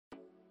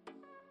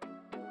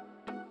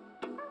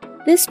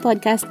This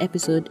podcast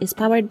episode is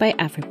powered by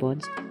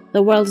AfriPods,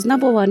 the world's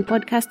 #1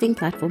 podcasting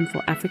platform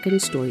for African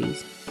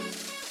stories.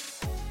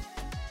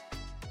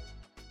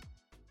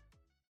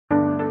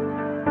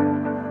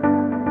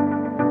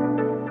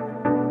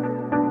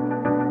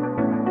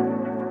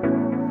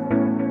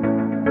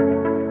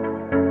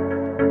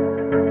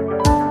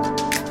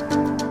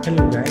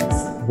 Hello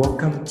guys,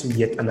 welcome to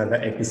yet another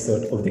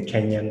episode of the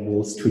Kenyan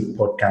Wall Street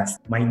Podcast.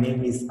 My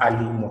name is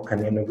Ali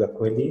Mokaneno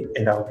Gakweli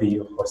and I'll be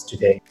your host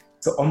today.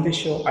 So on the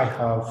show, I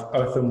have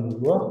Arthur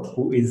Mulwa,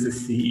 who is the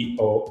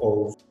CEO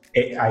of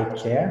AI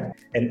Care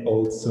and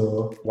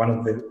also one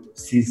of the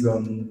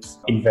seasoned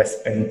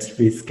investment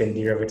risk and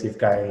derivative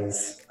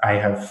guys I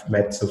have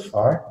met so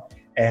far.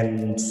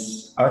 And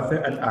Arthur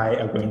and I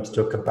are going to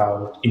talk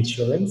about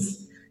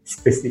insurance,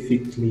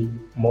 specifically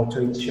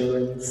motor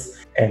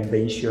insurance and the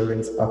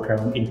insurance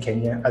background in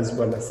Kenya, as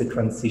well as the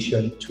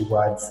transition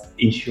towards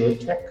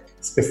insurtech,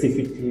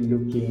 specifically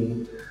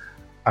looking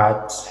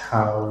at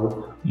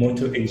how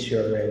motor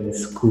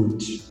insurance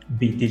could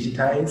be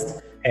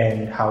digitized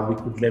and how we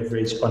could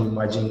leverage on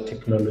emerging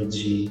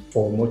technology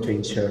for motor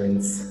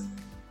insurance.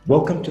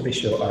 Welcome to the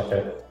show,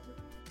 Arthur.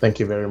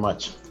 Thank you very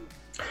much.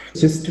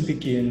 Just to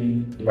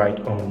begin right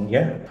on,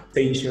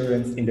 the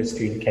insurance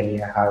industry in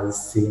Kenya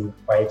has seen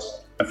quite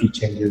a few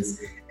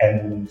changes,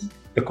 and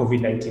the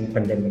COVID-19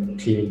 pandemic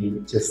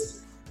clearly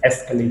just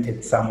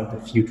escalated some of the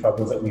few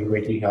troubles that we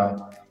already had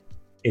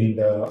in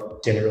the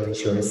general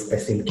insurance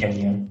space in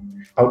Kenya.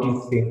 How do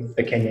you think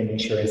the Kenyan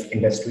insurance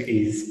industry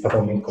is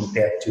performing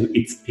compared to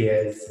its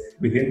peers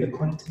within the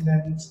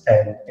continent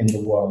and in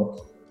the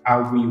world?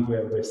 Are we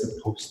where we're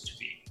supposed to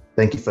be?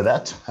 Thank you for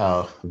that.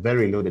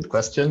 Very loaded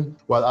question.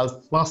 Well,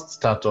 I'll first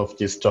start off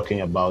just talking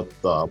about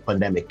the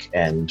pandemic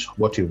and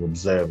what we've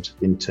observed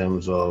in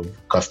terms of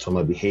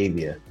customer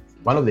behavior.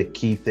 One of the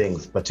key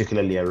things,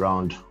 particularly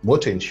around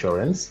motor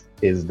insurance,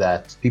 is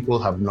that people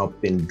have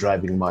not been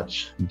driving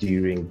much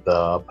during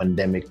the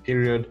pandemic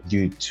period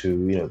due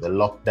to the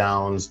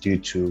lockdowns, due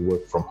to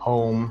work from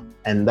home.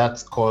 And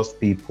that's caused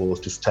people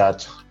to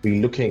start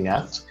relooking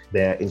at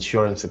their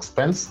insurance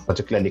expense,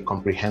 particularly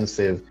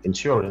comprehensive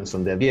insurance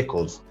on their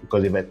vehicles.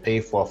 Because if I pay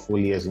for a full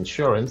year's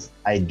insurance,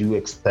 I do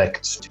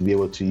expect to be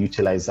able to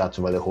utilize that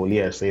over the whole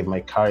year. So if my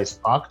car is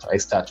parked, I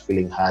start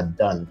feeling hard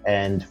done.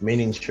 And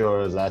many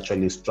insurers are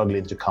actually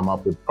struggling to come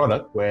up with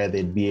product where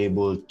they'd be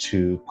able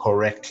to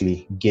correctly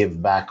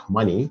give back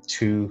money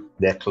to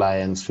their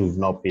clients who've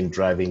not been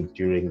driving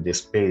during this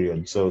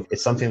period. So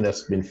it's something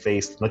that's been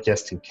faced not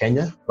just in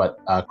Kenya, but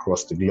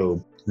across the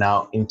globe.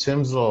 Now, in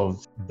terms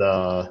of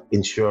the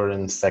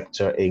insurance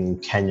sector in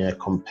Kenya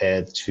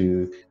compared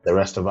to the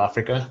rest of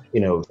Africa,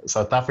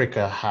 South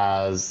Africa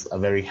has a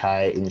very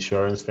high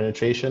insurance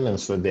penetration. And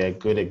so they're a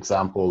good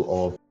example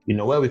of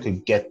where we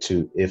could get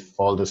to if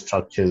all the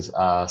structures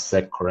are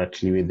set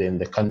correctly within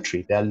the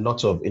country. There are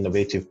lots of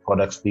innovative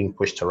products being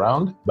pushed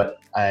around, but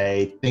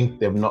I think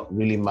they've not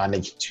really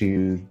managed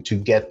to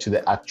get to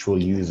the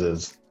actual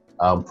users.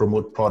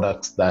 Promote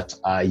products that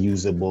are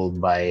usable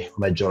by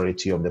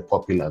majority of the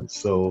populace.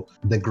 So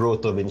the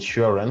growth of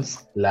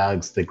insurance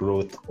lags the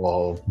growth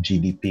of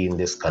GDP in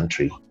this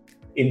country.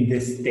 In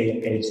this day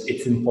and age,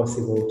 it's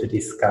impossible to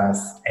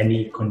discuss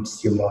any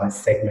consumer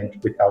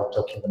segment without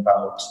talking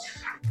about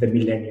the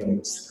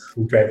millennials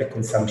who drive the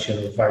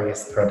consumption of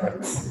various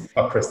products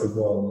across the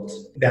world.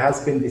 There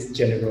has been this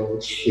general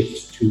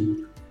shift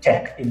to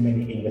tech in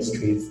many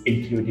industries,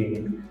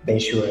 including the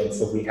insurance.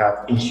 So we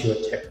have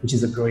insurtech, which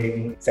is a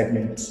growing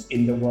segment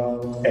in the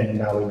world and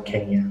now in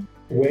Kenya.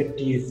 Where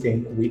do you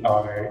think we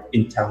are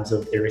in terms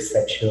of the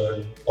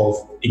reception of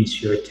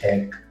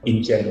insurtech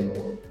in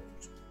general?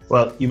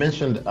 Well, you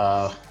mentioned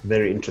a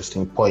very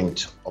interesting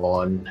point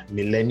on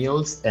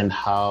millennials and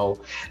how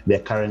they're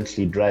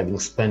currently driving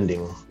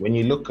spending. When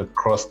you look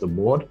across the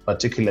board,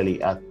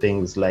 particularly at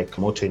things like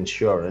motor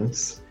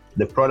insurance,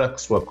 the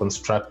products were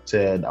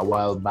constructed a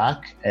while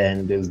back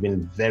and there's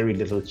been very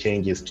little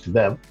changes to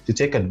them to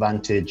take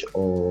advantage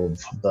of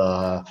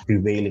the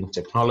prevailing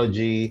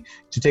technology,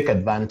 to take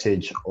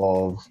advantage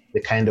of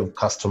the kind of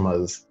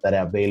customers that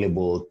are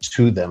available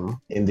to them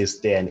in this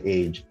day and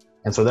age.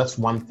 And so that's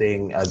one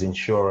thing as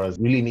insurers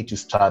really need to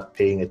start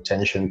paying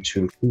attention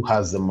to: who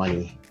has the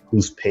money,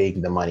 who's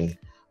paying the money.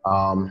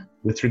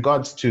 With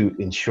regards to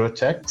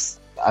insurtechs,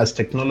 as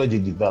technology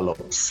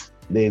develops,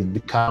 there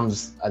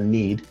becomes a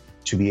need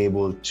to be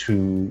able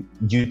to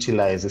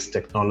utilize this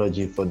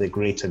technology for the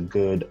greater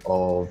good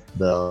of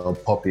the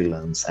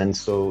populace. And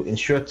so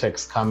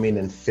insurtechs come in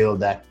and fill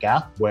that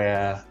gap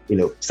where,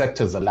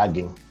 sectors are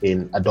lagging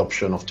in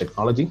adoption of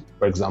technology.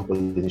 For example,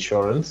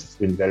 insurance has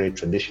been very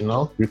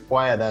traditional,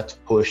 require that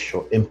push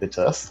or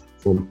impetus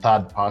from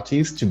third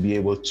parties to be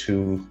able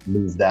to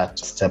move that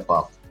step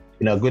up.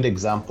 A good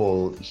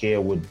example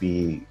here would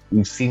be,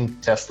 we've seen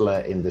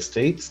Tesla in the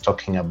States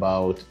talking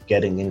about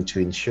getting into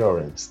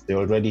insurance. They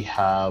already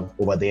have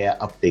over-the-air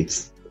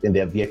updates in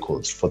their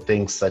vehicles for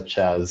things such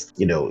as,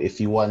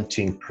 if you want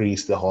to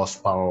increase the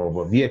horsepower of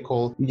a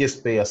vehicle, you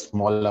just pay a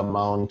small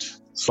amount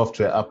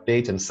software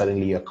update and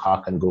suddenly your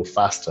car can go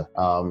faster.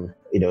 And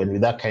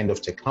with that kind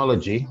of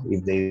technology,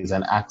 if there is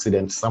an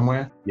accident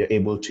somewhere, you're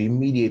able to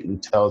immediately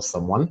tell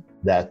someone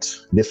that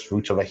this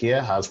route over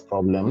here has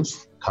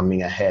problems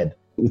coming ahead.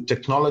 With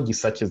technology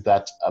such as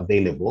that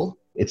available,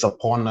 it's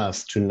upon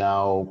us to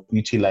now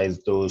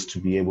utilize those to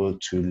be able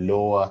to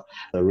lower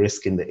the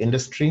risk in the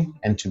industry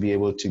and to be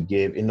able to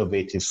give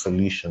innovative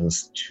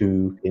solutions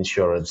to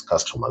insurance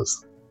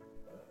customers.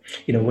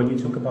 When you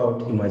talk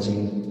about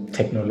emerging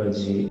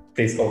technology,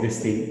 there's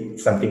obviously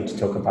something to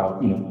talk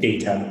about,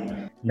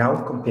 data. Now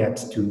compared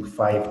to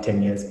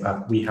 5-10 years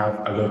back, we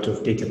have a lot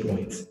of data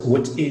points.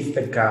 What is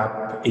the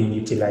gap in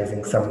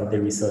utilizing some of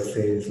the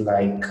resources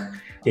like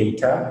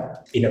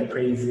data in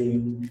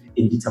appraising,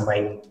 in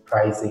determining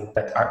pricing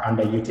that are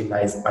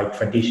underutilized by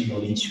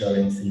traditional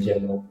insurance in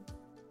general?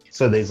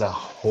 So there's a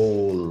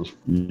whole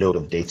load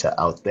of data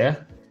out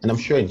there, and I'm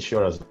sure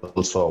insurers are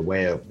also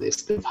aware of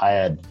this. They've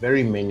hired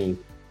very many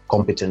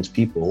competent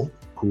people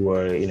who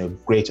are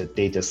great at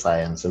data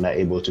science and are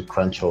able to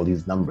crunch all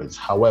these numbers.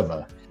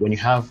 However, when you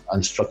have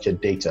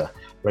unstructured data,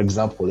 for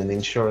example, in the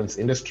insurance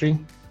industry,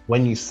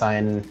 when you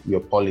sign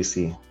your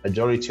policy,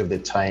 majority of the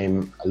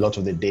time, a lot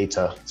of the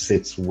data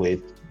sits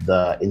with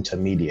the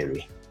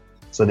intermediary.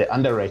 So the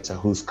underwriter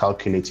who's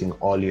calculating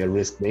all your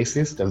risk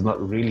basis does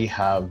not really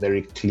have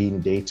very clean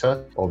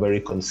data or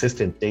very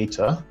consistent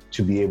data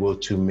to be able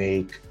to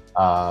make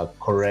a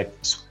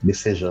correct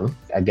decision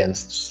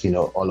against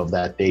all of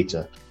that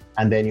data.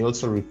 And then you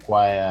also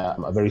require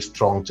a very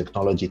strong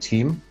technology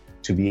team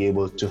to be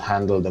able to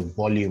handle the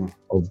volume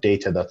of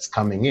data that's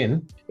coming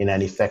in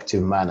an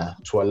effective manner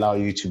to allow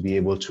you to be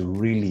able to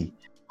really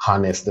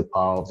harness the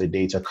power of the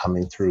data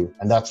coming through.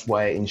 And that's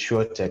why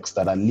insurtechs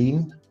that are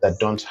lean, that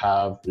don't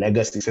have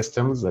legacy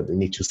systems that they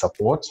need to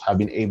support, have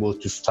been able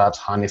to start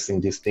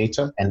harnessing this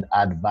data and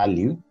add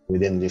value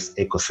within this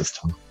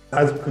ecosystem.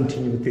 As we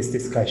continue with this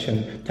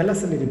discussion, tell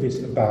us a little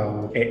bit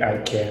about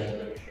AI Care.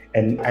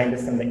 And I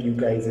understand that you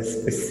guys are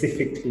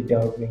specifically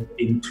delving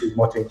into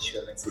motor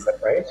insurance, is that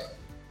right?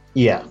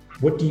 Yeah.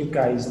 What do you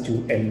guys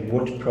do and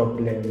what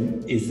problem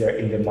is there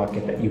in the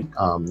market that you...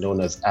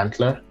 known as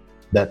Antler,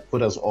 that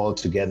put us all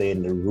together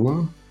in the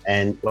room.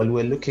 And while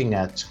we're looking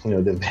at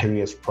the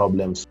various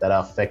problems that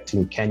are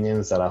affecting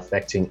Kenyans, that are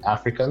affecting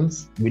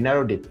Africans, we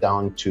narrowed it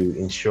down to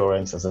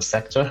insurance as a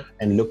sector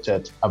and looked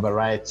at a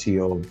variety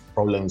of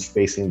problems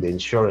facing the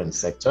insurance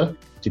sector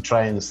to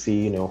try and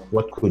see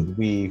what could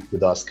we,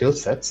 with our skill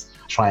sets,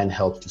 try and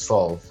help to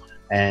solve.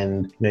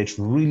 And it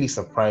really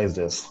surprised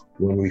us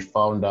when we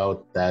found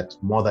out that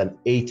more than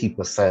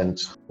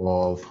 80%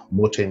 of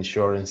motor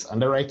insurance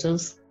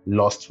underwriters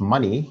lost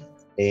money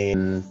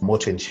in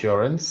motor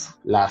insurance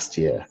last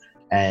year.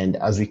 And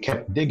as we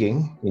kept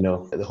digging,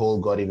 the hole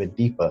got even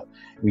deeper.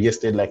 We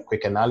just did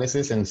quick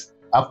analysis, and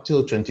up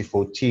till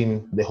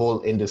 2014, the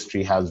whole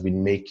industry has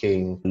been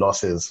making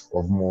losses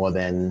of more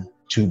than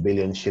 2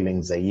 billion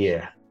shillings a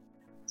year.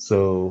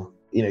 So,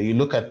 you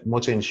look at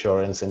motor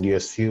insurance and you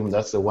assume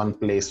that's the one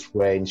place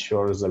where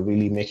insurers are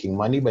really making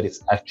money, but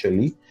it's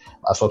actually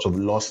a sort of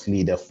loss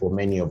leader for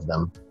many of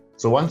them.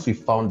 So once we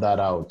found that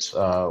out,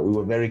 we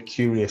were very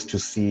curious to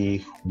see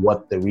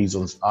what the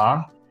reasons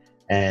are.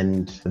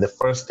 And the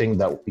first thing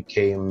that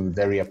became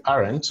very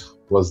apparent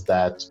was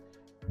that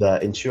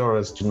the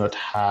insurers do not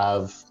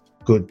have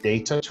good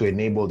data to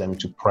enable them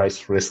to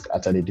price risk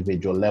at an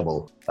individual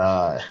level.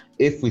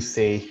 If we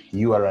say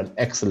you are an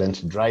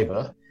excellent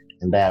driver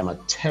and I am a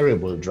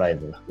terrible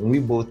driver, when we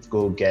both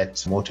go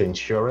get motor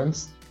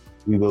insurance,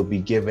 we will be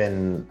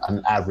given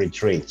an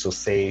average rate, so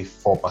say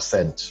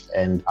 4%,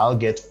 and I'll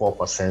get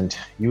 4%,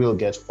 you will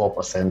get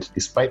 4%,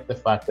 despite the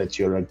fact that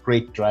you're a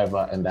great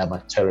driver and I'm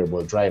a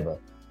terrible driver,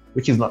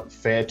 which is not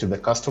fair to the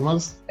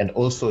customers and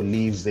also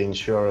leaves the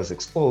insurers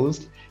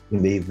exposed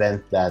in the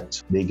event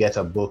that they get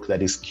a book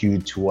that is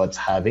skewed towards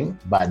having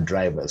bad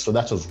drivers. So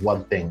that was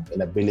one thing,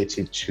 an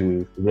ability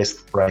to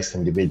risk price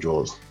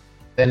individuals.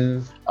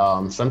 Then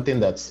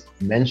something that's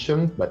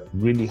mentioned but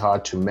really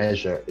hard to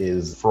measure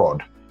is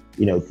fraud.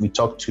 We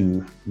talked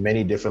to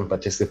many different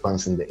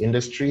participants in the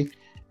industry,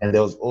 and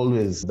there was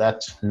always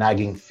that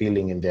nagging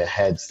feeling in their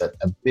heads that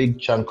a big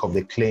chunk of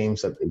the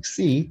claims that they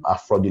see are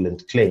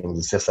fraudulent claims.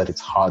 It's just that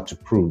it's hard to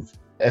prove.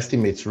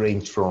 Estimates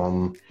range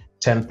from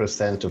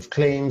 10% of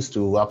claims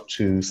to up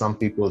to, some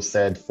people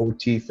said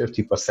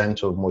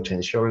 40-50% of motor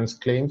insurance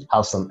claims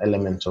have some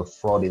element of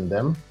fraud in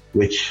them,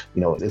 which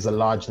is a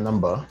large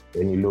number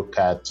when you look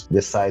at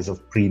the size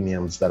of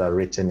premiums that are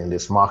written in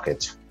this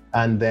market.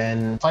 And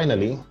then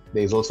finally,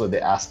 there's also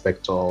the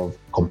aspect of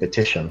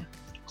competition.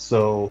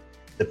 So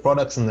the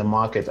products in the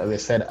market, as I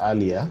said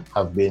earlier,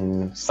 have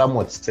been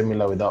somewhat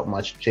similar without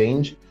much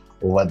change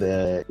over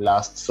the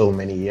last so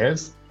many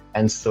years.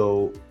 And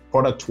so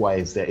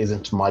product-wise, there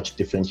isn't much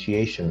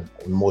differentiation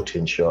in motor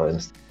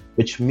insurance,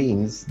 which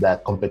means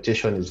that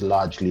competition is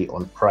largely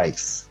on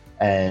price.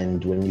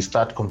 And when you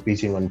start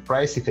competing on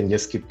price, you can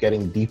just keep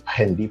getting deeper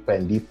and deeper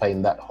and deeper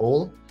in that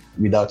hole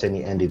without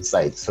any end in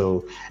sight.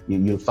 So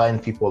you'll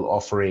find people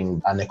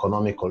offering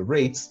uneconomical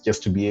rates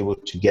just to be able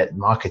to get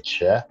market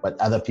share, but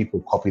other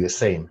people copy the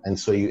same. And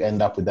so you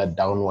end up with that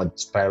downward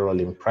spiral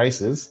in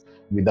prices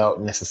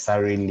without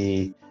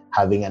necessarily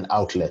having an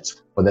outlet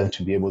for them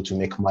to be able to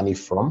make money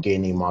from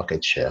gaining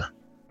market share.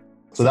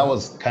 So that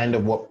was kind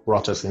of what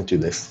brought us into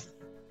this.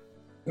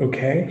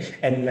 Okay.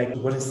 And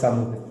what are some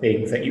of the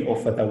things that you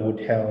offer that would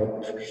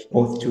help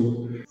both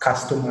to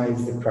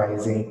customize the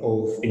pricing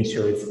of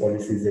insurance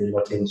policies and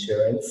motor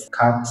insurance,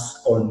 cut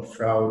on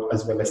fraud,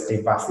 as well as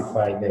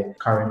diversify the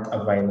current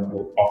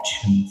available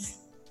options?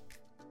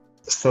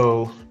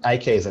 So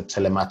IK is a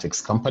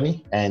telematics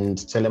company, and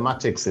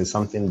telematics is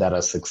something that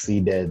has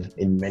succeeded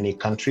in many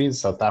countries.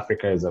 South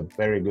Africa is a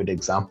very good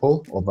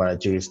example of a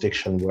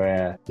jurisdiction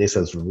where this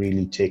has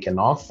really taken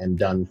off and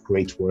done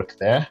great work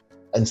there.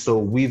 And so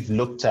we've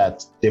looked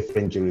at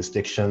different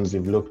jurisdictions,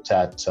 we've looked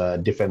at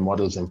different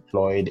models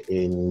employed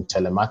in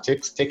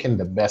telematics, taken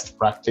the best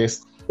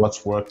practice,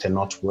 what's worked and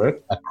not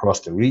worked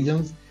across the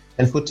regions,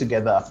 and put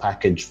together a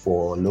package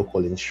for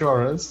local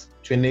insurers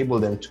to enable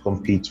them to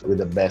compete with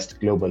the best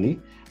globally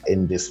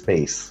in this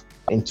space.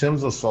 In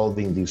terms of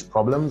solving these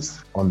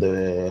problems on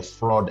the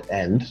fraud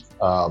end,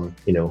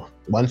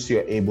 once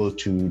you're able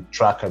to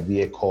track a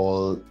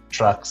vehicle,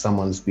 track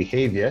someone's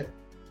behavior,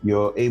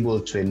 you're able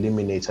to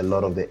eliminate a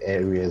lot of the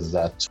areas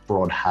that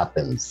fraud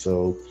happens.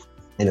 So,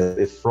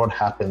 if fraud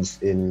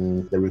happens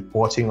in the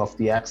reporting of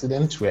the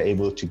accident, we're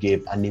able to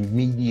give an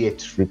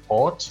immediate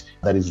report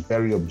that is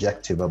very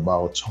objective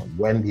about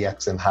when the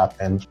accident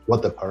happened,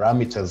 what the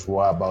parameters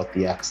were about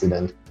the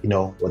accident,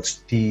 what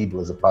speed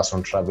was the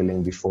person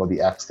traveling before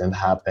the accident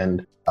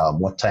happened,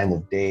 what time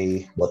of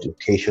day, what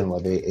location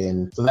were they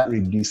in. So that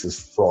reduces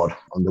fraud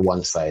on the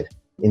one side.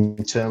 In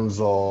terms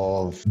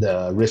of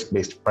the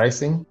risk-based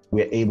pricing,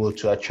 we're able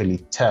to actually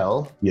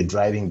tell your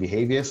driving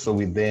behavior. So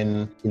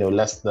within,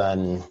 less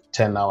than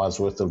 10 hours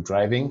worth of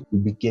driving, you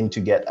begin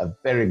to get a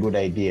very good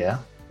idea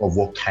of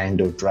what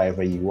kind of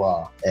driver you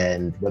are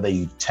and whether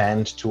you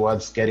tend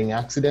towards getting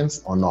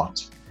accidents or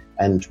not.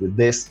 And with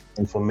this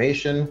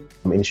information,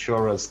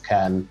 insurers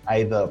can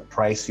either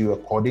price you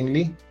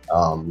accordingly,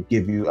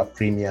 give you a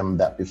premium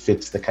that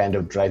befits the kind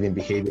of driving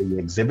behavior you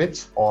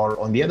exhibit, or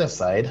on the other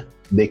side,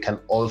 they can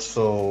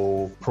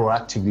also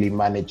proactively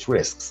manage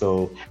risk.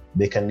 So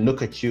they can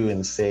look at you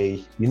and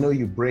say,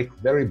 you brake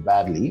very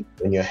badly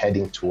when you're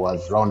heading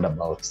towards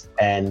roundabouts,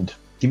 and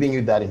giving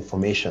you that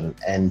information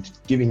and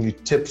giving you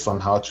tips on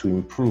how to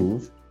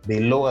improve, they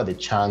lower the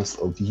chance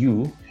of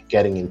you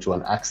getting into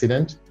an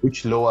accident,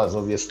 which lowers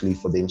obviously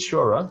for the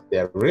insurer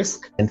their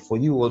risk, and for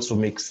you also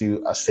makes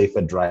you a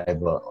safer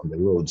driver on the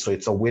road. So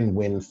it's a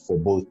win-win for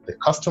both the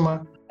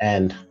customer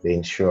and the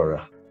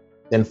insurer.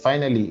 Then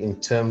finally, in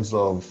terms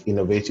of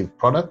innovative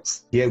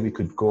products, here we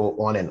could go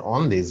on and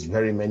on. There's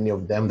very many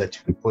of them that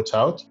you could put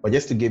out. But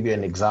just to give you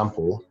an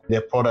example, there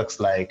are products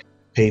like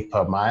pay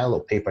per mile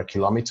or pay per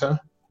kilometer.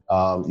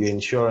 Your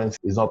insurance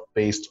is not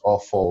based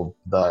off of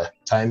the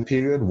time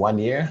period, 1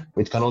 year.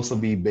 It can also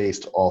be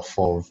based off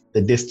of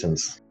the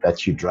distance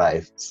that you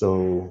drive.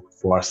 So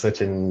for a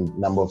certain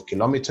number of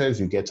kilometers,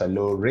 you get a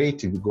low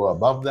rate. If you go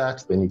above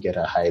that, then you get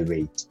a high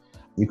rate.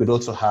 You could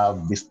also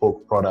have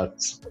bespoke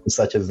products,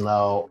 such as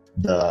now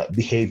the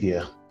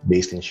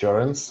behavior-based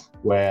insurance,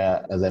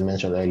 where, as I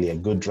mentioned earlier,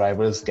 good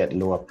drivers get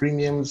lower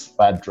premiums,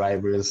 bad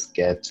drivers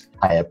get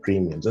higher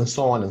premiums, and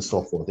so on and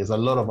so forth. There's a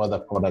lot of other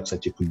products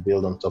that you could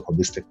build on top of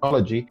this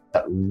technology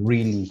that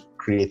really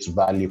creates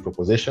value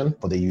proposition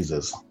for the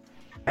users.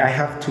 I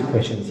have two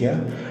questions here.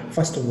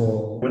 First of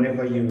all,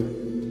 whenever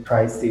you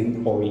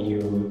pricing or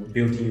you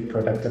build your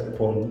product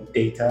upon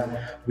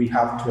data, we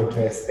have to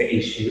address the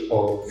issue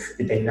of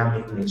the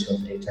dynamic nature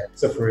of data.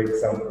 So for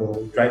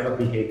example, driver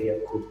behavior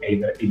could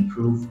either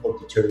improve or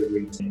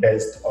deteriorate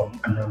based on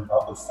a number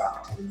of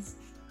factors.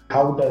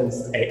 How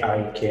does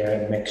AI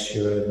Care make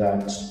sure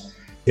that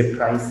the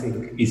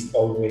pricing is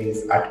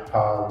always at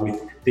par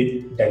with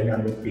the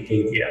dynamic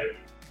behavior?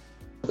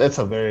 That's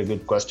a very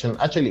good question.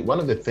 Actually, one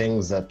of the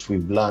things that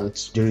we've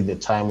learned during the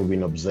time we've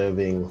been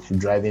observing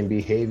driving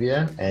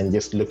behavior and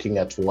just looking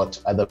at what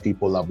other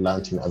people have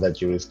learned in other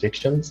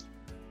jurisdictions,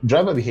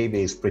 driver behavior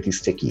is pretty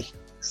sticky.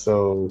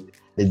 So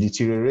the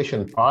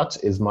deterioration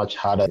part is much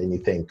harder than you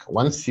think.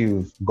 Once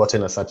you've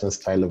gotten a certain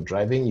style of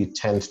driving, you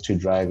tend to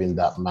drive in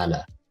that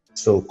manner.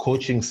 So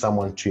coaching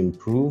someone to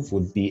improve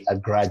would be a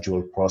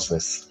gradual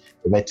process.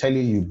 If I tell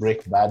you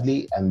brake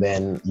badly and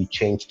then you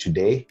change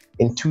today,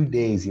 in 2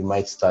 days, you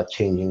might start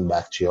changing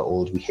back to your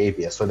old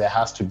behavior. So there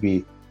has to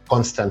be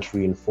constant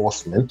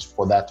reinforcement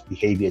for that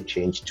behavior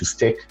change to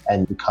stick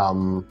and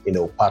become,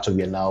 part of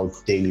your now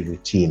daily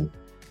routine.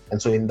 And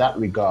so in that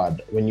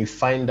regard, when you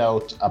find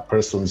out a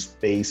person's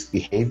base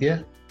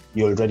behavior,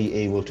 you're already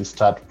able to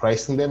start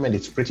pricing them, and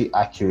it's pretty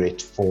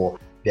accurate for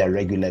their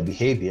regular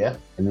behavior.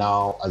 And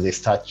now as they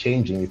start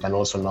changing, you can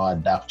also now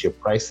adapt your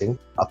pricing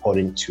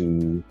according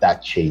to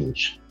that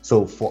change.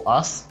 So for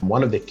us,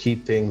 one of the key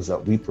things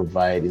that we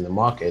provide in the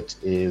market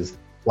is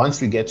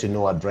Once we get to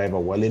know our driver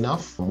well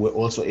enough, we're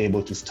also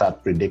able to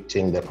start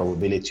predicting the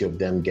probability of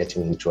them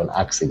getting into an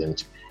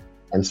accident.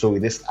 And so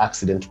with this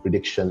accident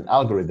prediction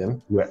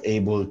algorithm, we're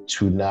able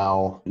to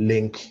now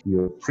link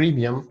your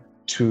premium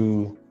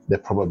to the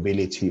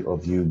probability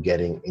of you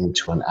getting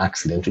into an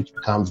accident, which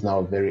becomes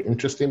now very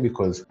interesting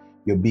because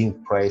you're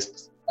being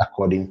priced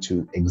according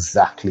to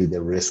exactly the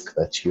risk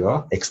that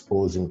you're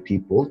exposing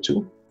people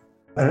to.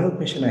 Another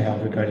question I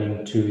have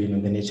regarding to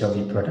the nature of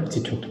the products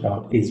you talked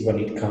about is when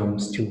it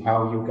comes to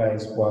how you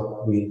guys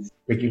work with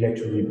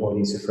regulatory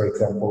bodies. So for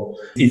example,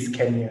 is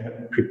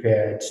Kenya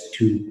prepared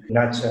to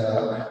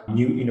nurture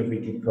new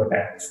innovative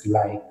products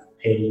like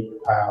pay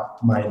per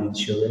mile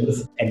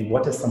insurance? And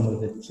what are some of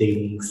the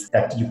things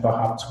that you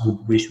perhaps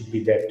would wish would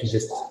be there to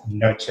just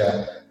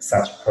nurture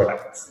such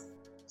products?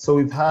 So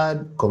we've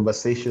had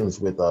conversations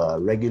with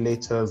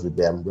regulators, with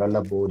the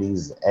umbrella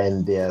bodies,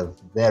 and they're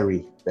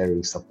very,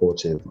 very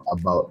supportive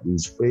about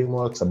these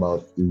frameworks,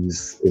 about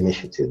these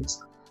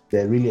initiatives.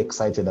 They're really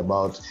excited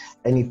about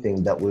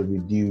anything that will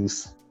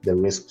reduce the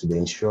risk to the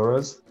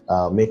insurers,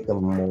 make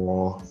them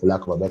more, for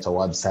lack of a better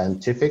word,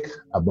 scientific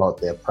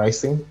about their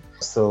pricing.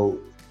 So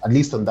at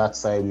least on that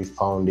side, we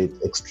found it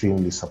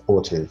extremely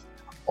supportive.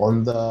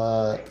 On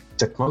the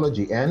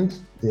technology end,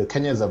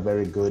 Kenyans are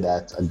very good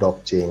at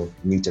adopting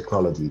new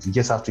technologies. You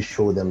just have to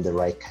show them the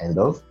right kind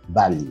of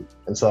value.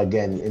 And so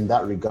again, in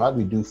that regard,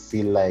 we do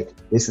feel like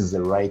this is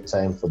the right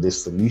time for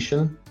this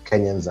solution.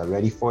 Kenyans are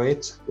ready for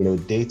it.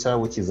 Data,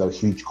 which is a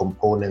huge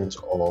component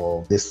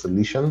of this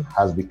solution,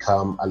 has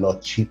become a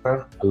lot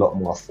cheaper, a lot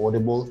more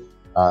affordable.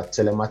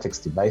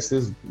 Telematics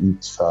devices,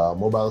 it's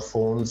mobile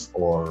phones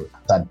or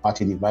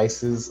third-party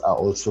devices, are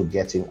also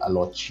getting a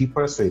lot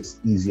cheaper, so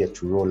it's easier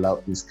to roll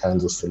out these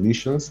kinds of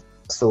solutions.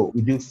 So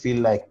we do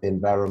feel like the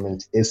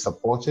environment is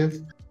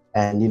supportive.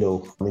 And,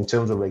 in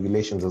terms of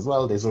regulations as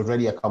well, there's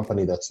already a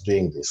company that's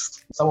doing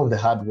this. Some of the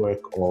hard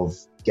work of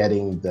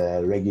getting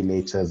the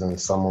regulators and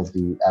some of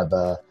the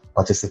other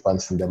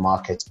participants in the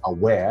market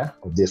aware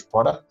of this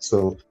product.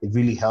 So it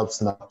really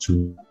helps not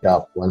to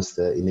up once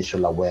the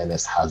initial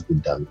awareness has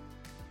been done.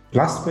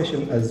 Last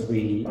question as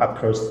we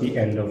approach the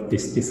end of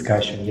this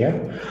discussion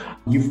here.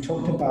 You've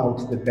talked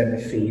about the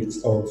benefits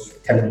of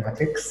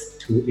telematics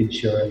to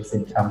insurance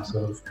in terms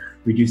of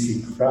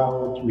reducing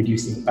fraud,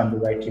 reducing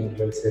underwriting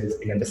losses,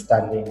 in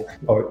understanding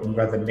or in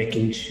rather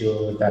making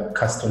sure that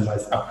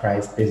customers are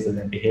priced based on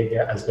their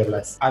behavior, as well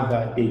as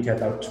other data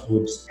that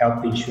would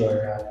help the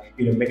insurer,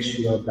 make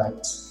sure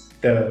that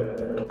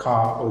the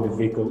car or the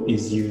vehicle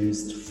is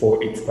used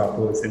for its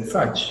purpose and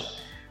such.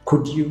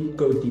 Could you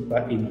go deeper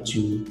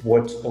into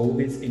what all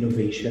these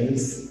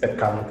innovations that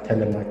come with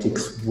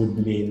telematics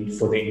would mean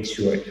for the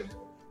insured?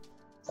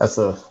 That's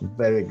a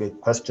very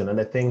good question. And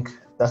I think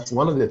that's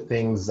one of the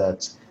things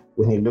that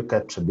when you look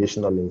at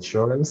traditional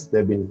insurance,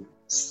 they've been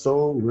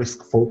so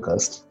risk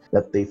focused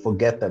that they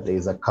forget that there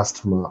is a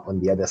customer on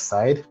the other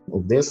side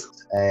of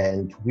this.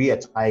 And we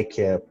at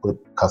iCare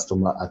put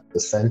customer at the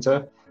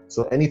center.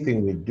 So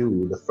anything we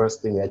do, the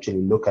first thing we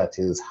actually look at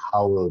is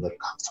how will the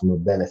customer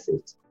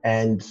benefit?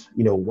 And,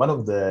 one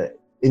of the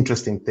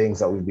interesting things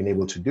that we've been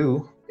able to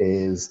do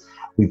is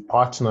we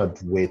partnered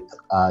with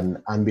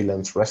an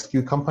ambulance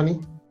rescue company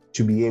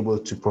to be able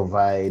to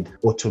provide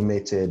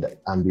automated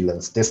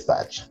ambulance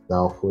dispatch.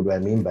 Now, what do I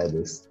mean by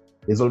this?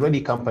 There's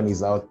already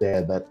companies out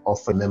there that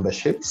offer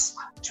memberships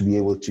to be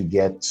able to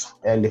get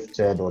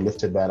airlifted or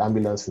lifted by an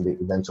ambulance in the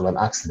event of an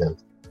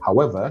accident.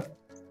 However,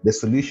 the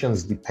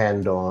solutions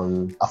depend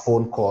on a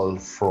phone call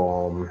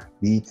from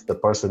be it the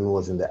person who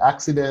was in the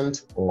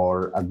accident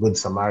or a good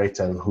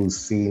Samaritan who's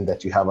seen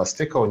that you have a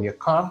sticker on your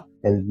car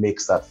and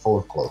makes that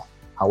phone call.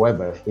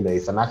 However,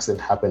 if an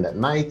accident happened at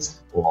night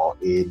or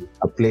in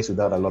a place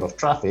without a lot of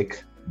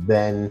traffic,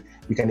 then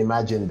you can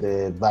imagine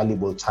the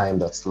valuable time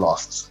that's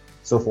lost.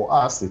 So for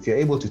us, if you're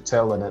able to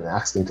tell when an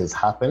accident has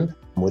happened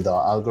with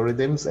our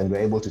algorithms and we're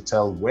able to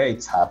tell where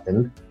it's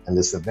happened and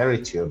the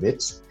severity of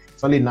it,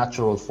 it's only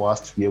natural for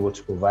us to be able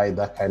to provide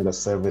that kind of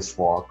service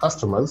for our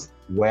customers,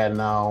 where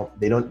now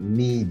they don't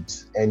need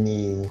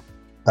any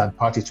third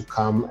party to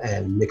come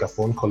and make a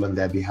phone call on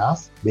their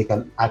behalf. They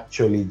can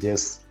actually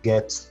just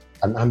get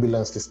an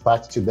ambulance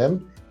dispatched to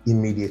them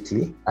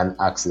immediately an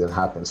accident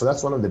happens. So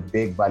that's one of the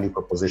big value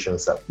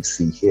propositions that we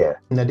see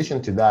here. In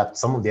addition to that,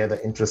 some of the other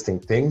interesting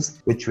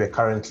things which we're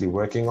currently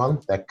working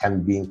on that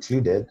can be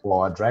included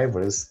for our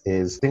drivers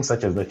is things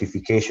such as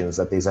notifications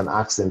that there's an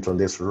accident on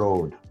this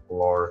road,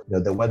 or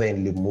the weather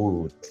in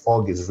Limuru,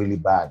 fog is really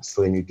bad,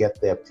 so when you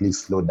get there, please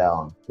slow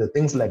down. The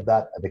things like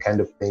that are the kind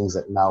of things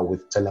that now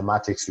with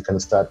telematics, you can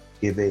start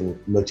giving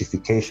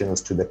notifications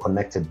to the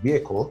connected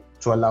vehicle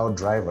to allow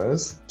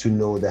drivers to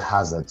know the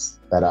hazards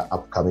that are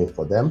upcoming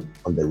for them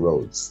on the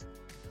roads.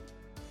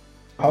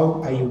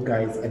 How are you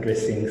guys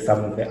addressing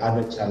some of the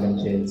other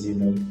challenges,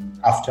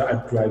 after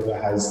a driver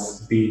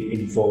has been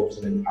involved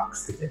in an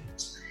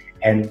accident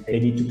and they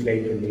need to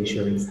claim from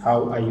insurance?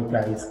 How are you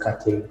guys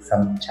cutting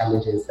some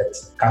challenges that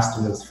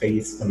customers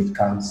face when it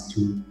comes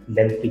to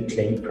lengthy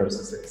claim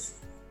processes?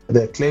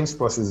 The claims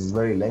process is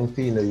very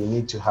lengthy. You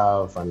need to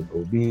have an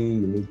OB,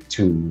 you need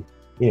to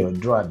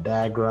draw a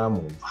diagram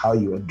of how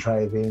you are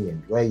driving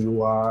and where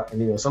you are.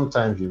 And,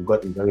 sometimes you've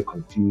gotten very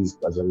confused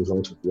as a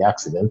result of the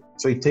accident.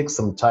 So it takes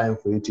some time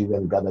for you to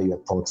even gather your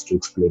thoughts to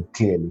explain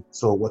clearly.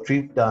 So what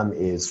we've done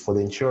is, for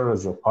the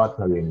insurers we're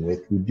partnering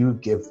with, we do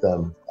give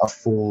them a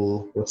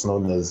full, what's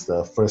known as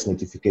the first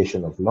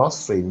notification of loss.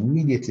 So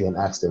immediately an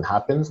accident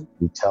happens,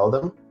 we tell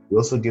them. We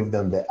also give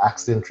them the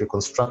accident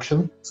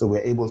reconstruction. So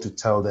we're able to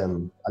tell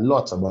them a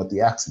lot about the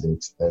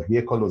accident. The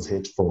vehicle was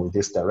hit from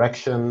this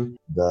direction.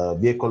 The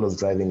vehicle was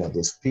driving at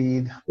this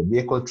speed. The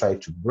vehicle tried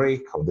to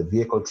brake, or the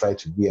vehicle tried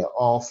to veer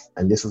off.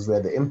 And this is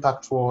where the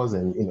impact was,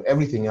 and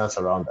everything else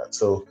around that.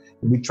 So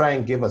we try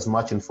and give as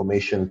much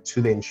information to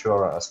the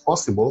insurer as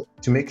possible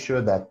to make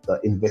sure that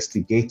the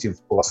investigative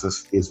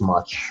process is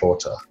much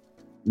shorter.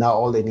 Now,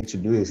 all they need to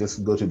do is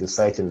just go to the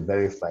site and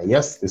verify,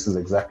 yes, this is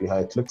exactly how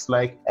it looks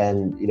like.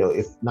 And,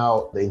 if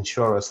now the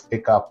insurers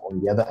pick up on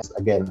the other,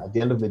 again, at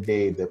the end of the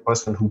day, the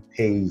person who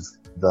pays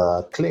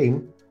the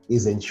claim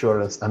is the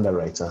insurance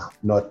underwriter,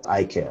 not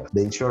iCare.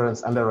 The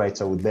insurance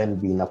underwriter would then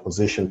be in a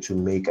position to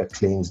make a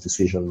claims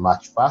decision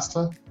much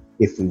faster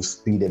if we've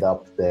speeded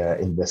up their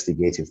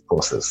investigative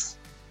process.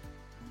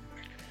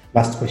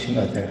 Last question,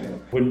 Arthur.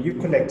 When you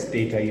collect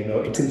data,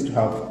 it seems to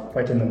have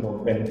quite a number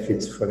of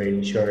benefits for the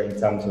insurer in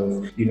terms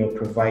of,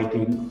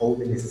 providing all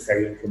the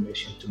necessary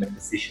information to make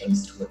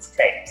decisions towards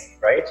claims,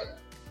 right?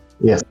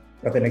 Yes.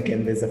 But then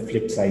again, there's a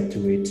flip side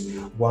to it.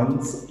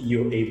 Once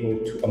you're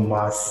able to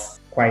amass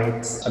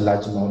quite a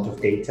large amount of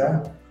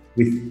data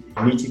with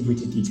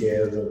nitty-gritty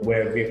details of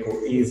where a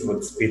vehicle is,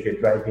 what speed they're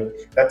driving,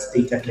 that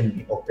data can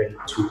be open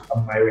to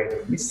a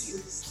myriad of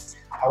misuse.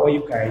 How are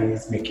you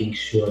guys making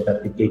sure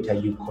that the data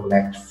you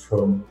collect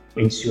from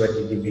insured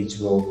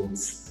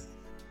individuals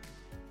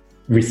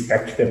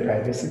respect their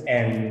privacy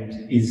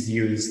and is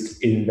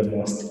used in the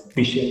most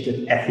efficient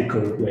and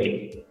ethical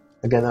way?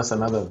 Again, that's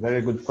another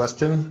very good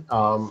question.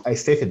 I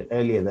stated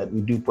earlier that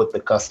we do put the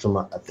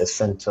customer at the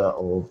center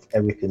of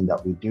everything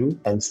that we do.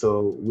 And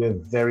so we're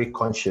very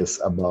conscious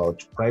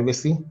about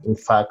privacy. In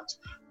fact,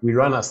 we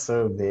ran a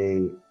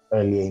survey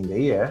earlier in the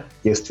year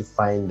just to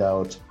find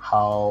out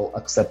how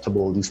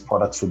acceptable these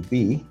products would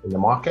be in the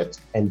market.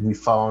 And we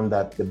found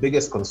that the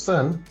biggest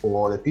concern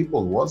for the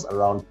people was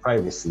around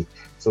privacy.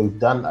 So we've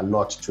done a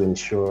lot to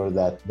ensure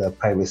that the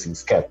privacy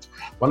is kept.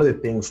 One of the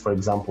things, for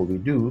example, we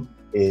do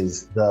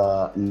is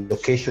the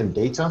location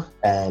data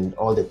and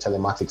all the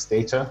telematics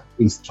data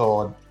is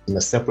stored in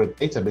a separate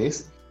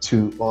database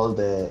to all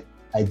the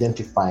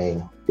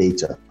identifying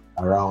data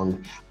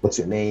around what's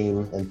your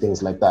name and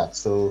things like that.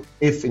 So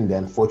if in the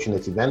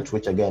unfortunate event,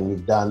 which again,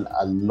 we've done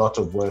a lot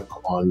of work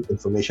on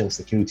information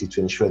security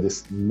to ensure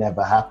this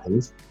never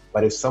happens,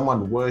 but if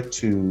someone were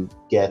to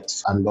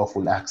get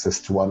unlawful access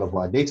to one of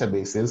our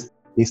databases,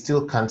 they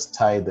still can't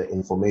tie the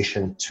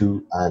information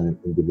to an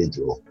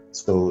individual.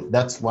 So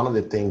that's one of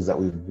the things that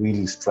we've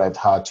really strived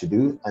hard to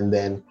do. And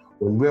then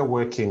when we're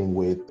working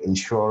with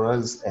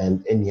insurers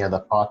and any other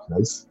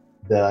partners,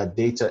 the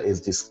data is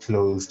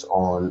disclosed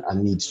on a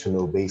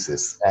need-to-know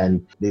basis.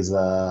 And there's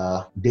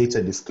a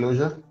data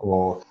disclosure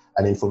or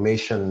an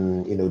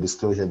information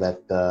disclosure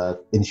that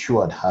the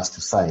insured has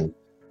to sign.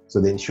 So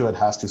the insured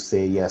has to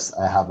say, yes,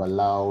 I have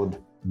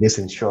allowed this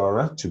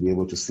insurer to be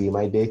able to see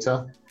my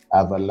data.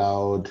 I've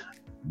allowed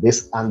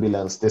this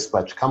ambulance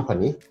dispatch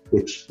company,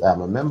 which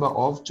I'm a member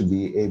of, to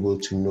be able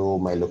to know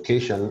my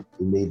location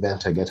in the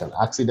event I get an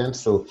accident.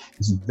 So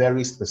it's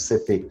very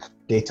specific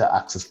data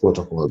access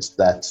protocols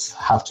that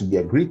have to be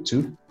agreed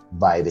to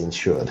by the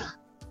insured.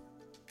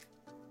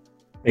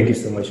 Thank you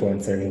so much for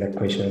answering that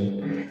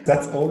question.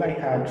 That's all I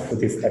had for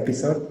this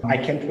episode. I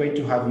can't wait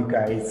to have you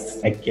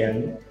guys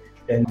again.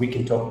 Then we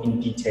can talk in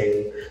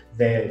detail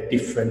the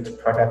different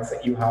products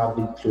that you have,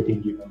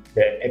 including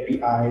the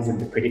APIs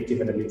and the predictive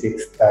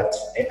analytics that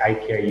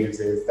iCare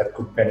uses that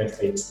could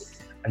benefit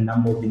a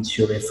number of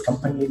insurance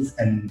companies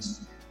and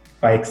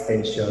by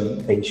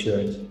extension, the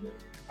insured.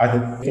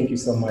 Arthur, thank you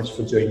so much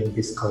for joining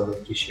this call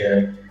to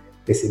share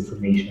this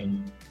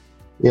information.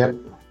 Yep.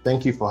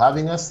 Thank you for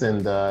having us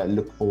and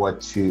look forward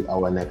to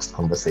our next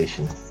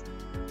conversation.